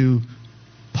want to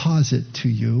posit to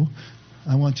you,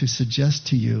 I want to suggest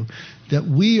to you that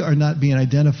we are not being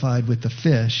identified with the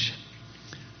fish.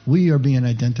 We are being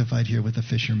identified here with the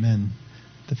fishermen,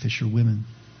 the fisherwomen.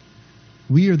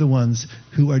 We are the ones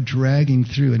who are dragging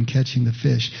through and catching the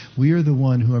fish. We are the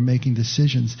ones who are making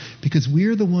decisions because we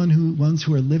are the ones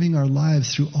who are living our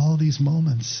lives through all these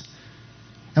moments.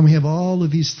 And we have all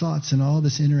of these thoughts and all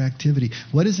this interactivity.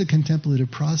 What is the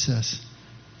contemplative process?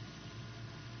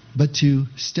 But to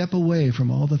step away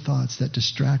from all the thoughts that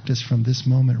distract us from this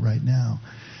moment right now,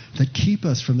 that keep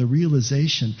us from the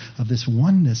realization of this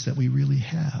oneness that we really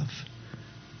have.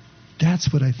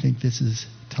 That's what I think this is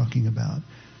talking about.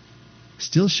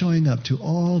 Still showing up to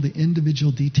all the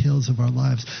individual details of our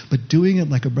lives, but doing it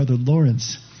like a Brother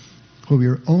Lawrence, where we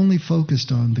are only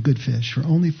focused on the good fish. We're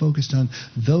only focused on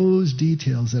those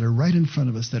details that are right in front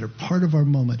of us, that are part of our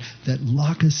moment, that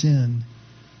lock us in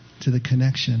to the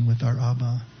connection with our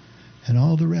Abba. And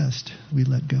all the rest we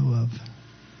let go of.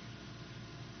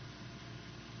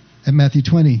 At Matthew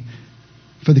 20,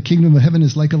 for the kingdom of heaven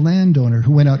is like a landowner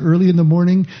who went out early in the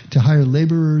morning to hire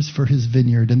laborers for his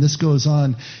vineyard. And this goes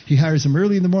on. He hires them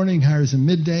early in the morning, hires them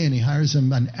midday, and he hires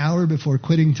them an hour before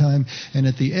quitting time. And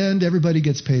at the end, everybody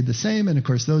gets paid the same. And of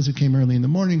course, those who came early in the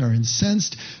morning are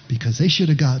incensed because they should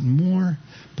have gotten more.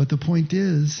 But the point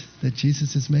is that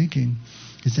Jesus is making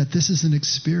is that this is an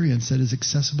experience that is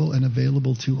accessible and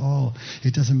available to all.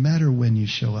 It doesn't matter when you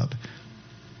show up.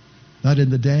 Not in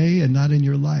the day and not in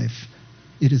your life.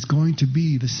 It is going to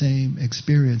be the same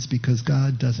experience because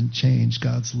God doesn't change.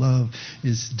 God's love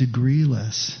is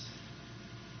degreeless.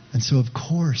 And so, of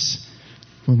course,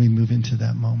 when we move into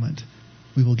that moment,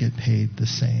 we will get paid the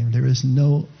same. There is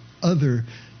no other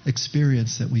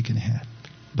experience that we can have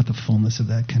but the fullness of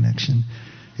that connection.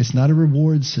 It's not a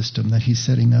reward system that he's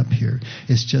setting up here.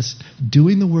 It's just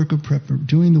doing the work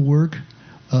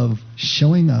of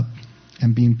showing up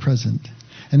and being present.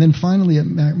 And then finally at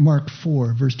Mark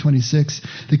 4, verse 26,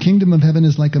 the kingdom of heaven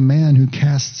is like a man who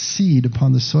casts seed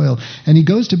upon the soil. And he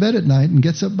goes to bed at night and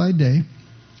gets up by day,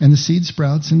 and the seed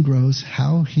sprouts and grows.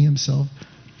 How he himself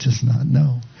does not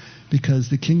know. Because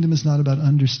the kingdom is not about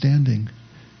understanding.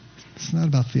 It's not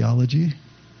about theology.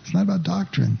 It's not about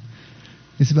doctrine.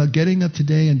 It's about getting up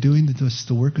today and doing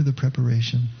the work of the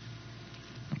preparation.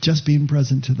 Just being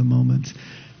present to the moment.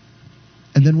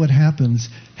 And then what happens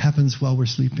while we're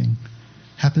sleeping.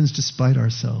 Happens despite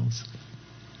ourselves.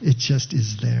 It just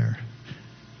is there.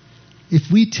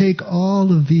 If we take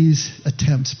all of these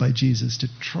attempts by Jesus to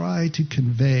try to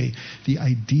convey the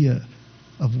idea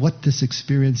of what this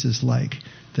experience is like,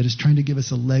 that is trying to give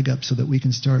us a leg up so that we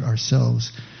can start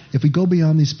ourselves, if we go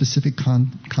beyond these specific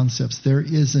concepts, there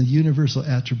is a universal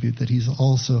attribute that he's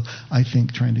also, I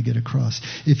think, trying to get across.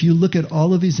 If you look at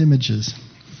all of these images,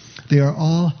 they are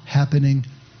all happening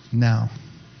now.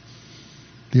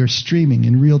 They are streaming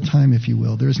in real time, if you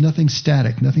will. There is nothing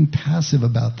static, nothing passive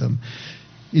about them.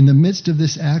 In the midst of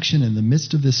this action, in the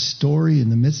midst of this story, in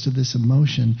the midst of this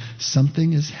emotion,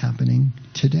 something is happening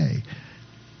today.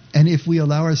 And if we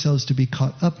allow ourselves to be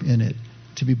caught up in it,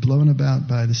 to be blown about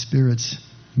by the Spirit's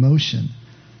motion,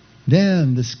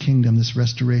 then this kingdom, this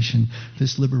restoration,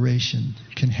 this liberation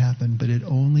can happen. But it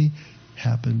only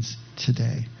happens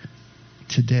today.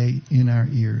 Today in our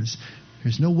ears.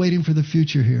 There's no waiting for the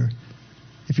future here.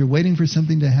 If you're waiting for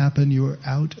something to happen, you are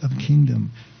out of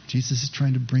kingdom. Jesus is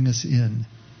trying to bring us in.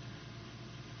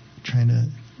 Trying to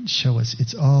show us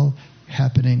it's all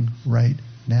happening right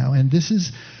now. And this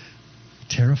is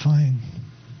terrifying.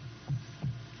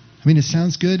 I mean, it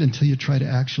sounds good until you try to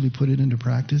actually put it into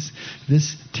practice.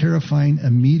 This terrifying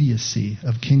immediacy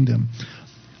of kingdom,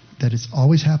 that it's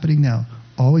always happening now,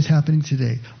 always happening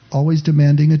today, always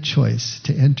demanding a choice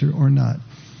to enter or not.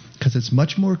 Because it's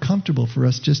much more comfortable for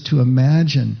us just to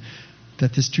imagine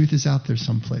that this truth is out there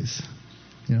someplace.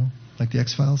 You know, like the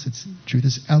X-Files, truth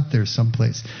is out there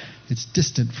someplace. It's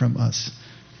distant from us.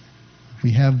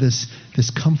 We have this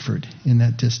comfort in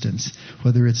that distance,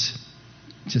 whether it's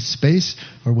just space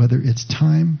or whether it's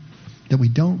time, that we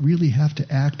don't really have to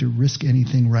act or risk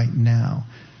anything right now.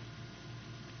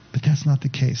 But that's not the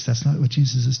case. That's not what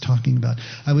Jesus is talking about.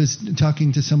 I was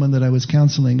talking to someone that I was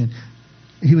counseling, and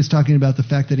he was talking about the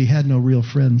fact that he had no real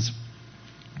friends,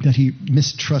 that he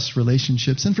mistrusts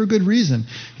relationships, and for good reason.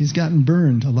 He's gotten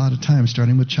burned a lot of times,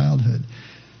 starting with childhood.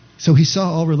 So he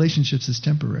saw all relationships as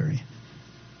temporary,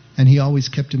 and he always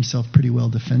kept himself pretty well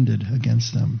defended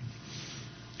against them.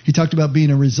 He talked about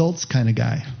being a results kind of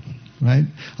guy, right?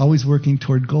 Always working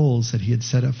toward goals that he had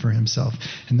set up for himself.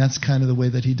 And that's kind of the way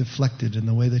that he deflected and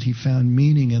the way that he found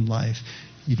meaning in life,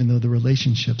 even though the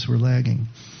relationships were lagging.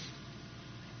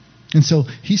 And so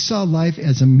he saw life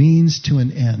as a means to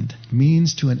an end,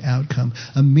 means to an outcome,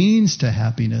 a means to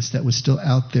happiness that was still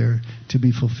out there to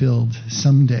be fulfilled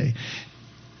someday.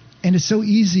 And it's so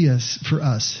easy for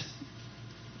us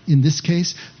in this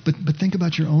case, but think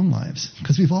about your own lives,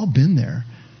 because we've all been there.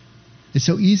 It's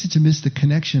so easy to miss the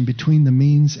connection between the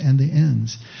means and the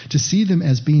ends, to see them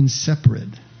as being separate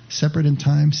in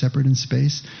time, separate in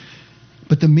space.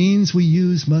 But the means we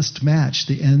use must match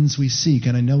the ends we seek.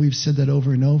 And I know we've said that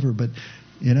over and over, but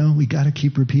we got to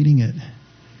keep repeating it.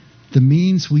 The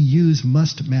means we use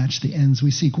must match the ends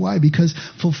we seek. Why? Because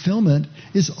fulfillment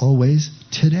is always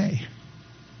today.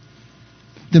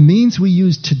 The means we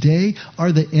use today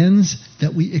are the ends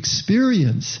that we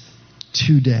experience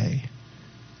today.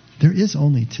 There is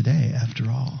only today, after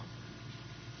all.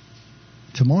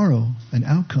 Tomorrow, an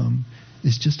outcome,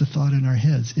 is just a thought in our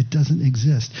heads. It doesn't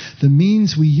exist. The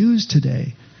means we use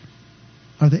today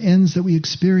are the ends that we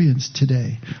experience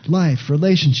today. Life,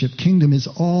 relationship, kingdom is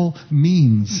all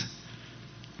means.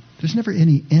 There's never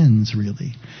any ends,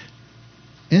 really.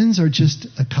 Ends are just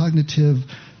a cognitive,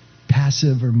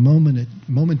 passive, or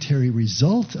momentary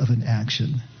result of an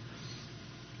action.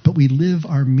 But we live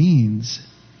our means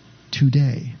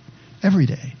today, every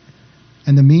day.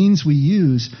 And the means we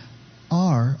use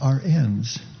are our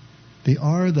ends. They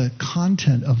are the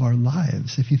content of our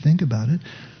lives, if you think about it.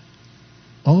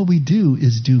 All we do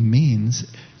is do means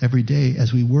every day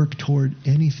as we work toward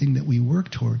anything that we work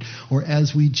toward, or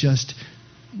as we just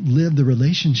live the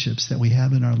relationships that we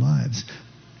have in our lives.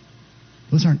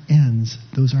 Those aren't ends,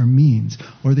 those are means.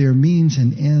 Or they are means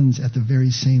and ends at the very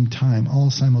same time,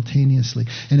 all simultaneously.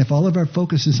 And if all of our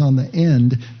focus is on the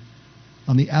end,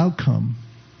 on the outcome,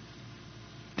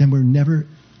 then we're never,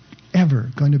 ever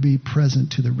going to be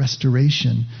present to the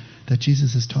restoration that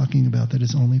Jesus is talking about that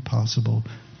is only possible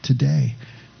today.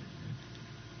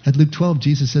 At Luke 12,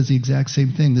 Jesus says the exact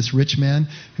same thing. This rich man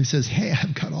who says, hey,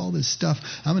 I've got all this stuff.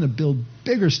 I'm going to build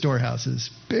bigger storehouses,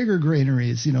 bigger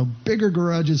granaries, bigger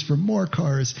garages for more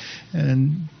cars.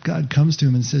 And God comes to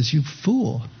him and says, you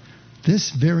fool, this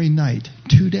very night,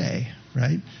 today,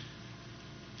 right?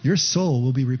 Your soul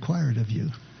will be required of you.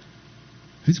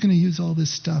 Who's going to use all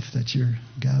this stuff that you're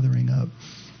gathering up?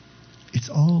 It's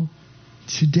all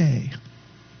today.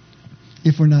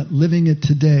 If we're not living it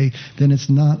today, then it's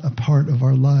not a part of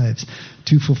our lives.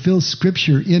 To fulfill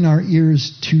Scripture in our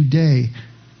ears today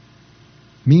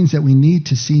means that we need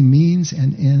to see means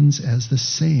and ends as the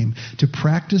same. To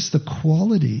practice the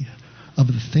quality of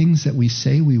the things that we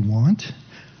say we want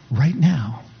right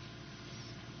now,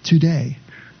 today.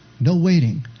 No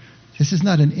waiting. This is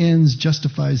not an ends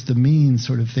justifies the means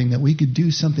sort of thing, that we could do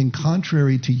something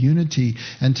contrary to unity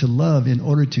and to love in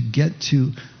order to get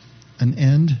to an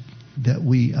end that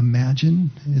we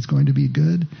imagine is going to be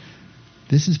good.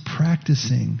 This is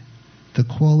practicing the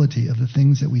quality of the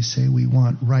things that we say we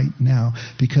want right now,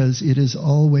 because it is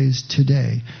always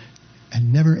today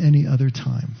and never any other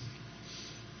time.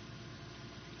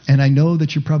 And I know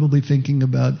that you're probably thinking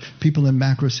about people in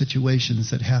macro situations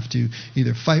that have to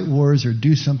either fight wars or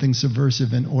do something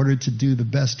subversive in order to do the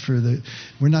best for the...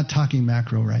 We're not talking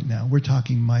macro right now. We're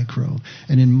talking micro.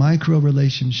 And in micro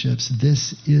relationships,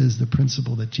 this is the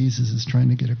principle that Jesus is trying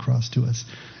to get across to us.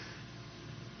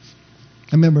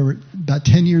 I remember about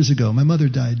 10 years ago, my mother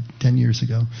died 10 years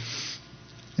ago.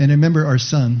 And I remember our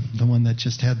son, the one that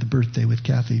just had the birthday with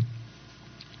Kathy,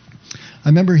 I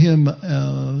remember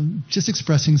him just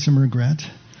expressing some regret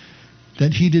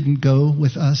that he didn't go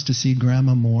with us to see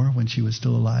Grandma more when she was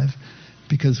still alive,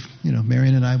 because,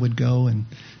 Marion and I would go, and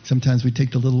sometimes we'd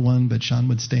take the little one, but Sean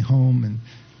would stay home,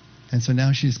 and so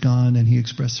now she's gone, and he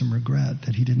expressed some regret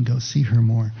that he didn't go see her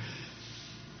more.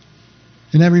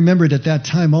 And I remembered at that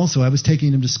time also, I was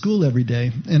taking him to school every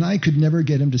day, and I could never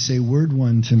get him to say word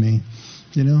one to me.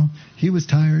 He was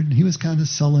tired, he was kind of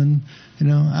sullen,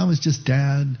 I was just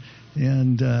dad.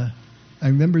 And I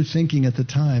remember thinking at the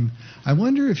time, I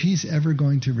wonder if he's ever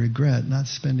going to regret not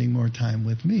spending more time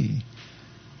with me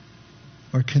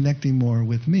or connecting more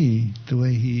with me the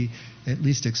way he at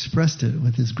least expressed it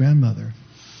with his grandmother.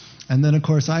 And then, of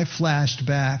course, I flashed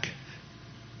back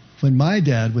when my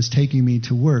dad was taking me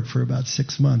to work for about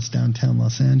 6 months downtown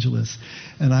Los Angeles.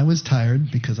 And I was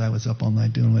tired because I was up all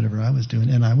night doing whatever I was doing.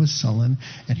 And I was sullen.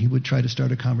 And he would try to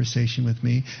start a conversation with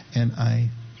me. And I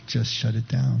just shut it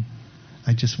down.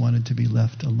 I just wanted to be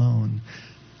left alone.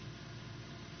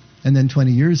 And then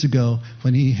 20 years ago,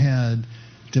 when he had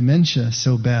dementia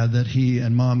so bad that he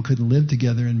and Mom couldn't live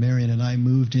together, and Marion and I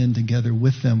moved in together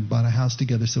with them, bought a house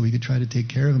together so we could try to take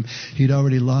care of him, he'd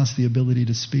already lost the ability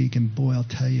to speak. And boy, I'll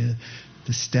tell you,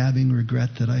 the stabbing regret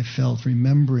that I felt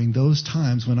remembering those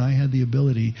times when I had the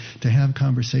ability to have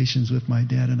conversations with my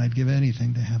dad, and I'd give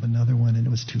anything to have another one, and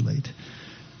it was too late.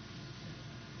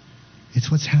 It's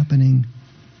what's happening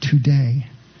today.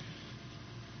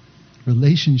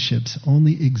 Relationships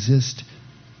only exist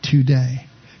today.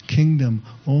 Kingdom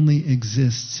only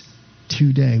exists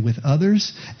today with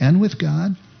others and with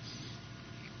God,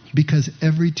 because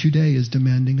every today is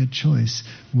demanding a choice.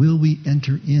 Will we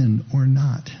enter in or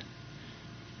not?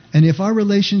 And if our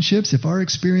relationships, if our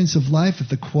experience of life, if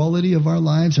the quality of our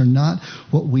lives are not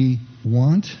what we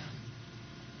want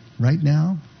right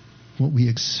now, what we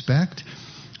expect,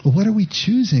 well, what are we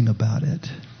choosing about it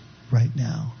right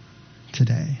now,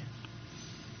 today?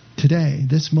 Today,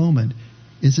 this moment,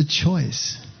 is a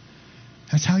choice.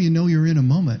 That's how you know you're in a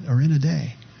moment or in a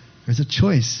day. There's a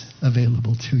choice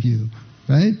available to you,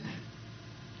 right?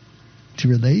 To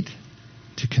relate,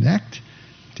 to connect,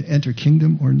 to enter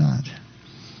kingdom or not.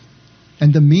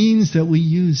 And the means that we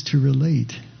use to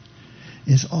relate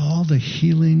is all the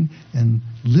healing and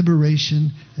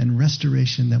liberation and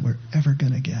restoration that we're ever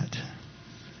going to get.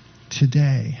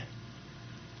 Today.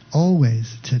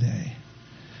 Always today.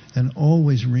 And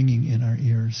always ringing in our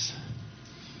ears.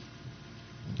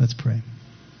 Let's pray.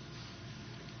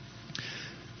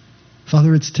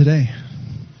 Father, it's today.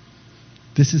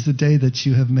 This is the day that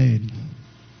you have made.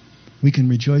 We can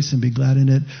rejoice and be glad in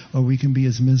it, or we can be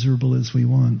as miserable as we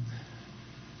want.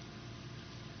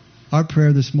 Our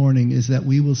prayer this morning is that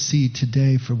we will see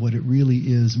today for what it really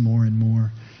is more and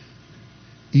more.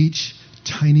 Each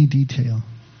tiny detail,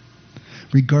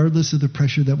 regardless of the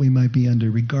pressure that we might be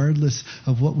under, regardless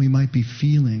of what we might be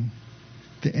feeling,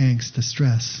 the angst, the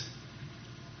stress,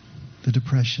 the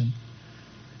depression.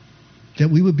 that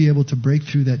we would be able to break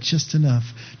through that just enough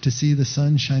to see the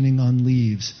sun shining on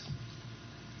leaves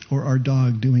or our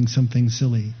dog doing something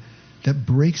silly that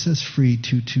breaks us free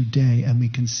to today, and we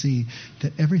can see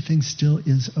that everything still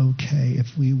is okay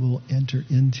if we will enter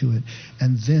into it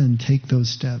and then take those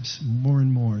steps more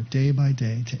and more, day by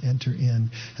day, to enter in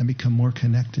and become more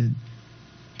connected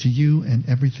to you and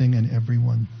everything and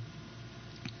everyone.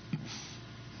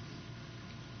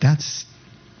 That's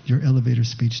your elevator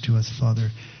speech to us, Father.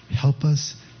 Help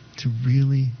us to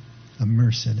really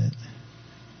immerse in it,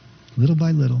 little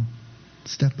by little,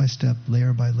 step by step,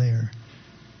 layer by layer.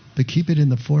 But keep it in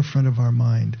the forefront of our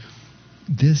mind.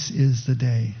 This is the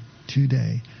day,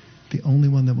 today, the only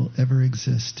one that will ever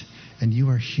exist. And you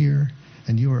are here,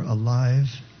 and you are alive,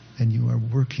 and you are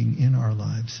working in our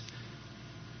lives.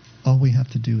 All we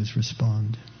have to do is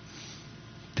respond.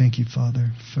 Thank you,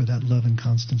 Father, for that love and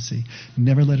constancy.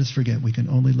 Never let us forget we can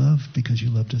only love because you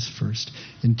loved us first.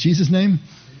 In Jesus' name,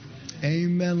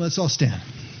 amen. Let's all stand.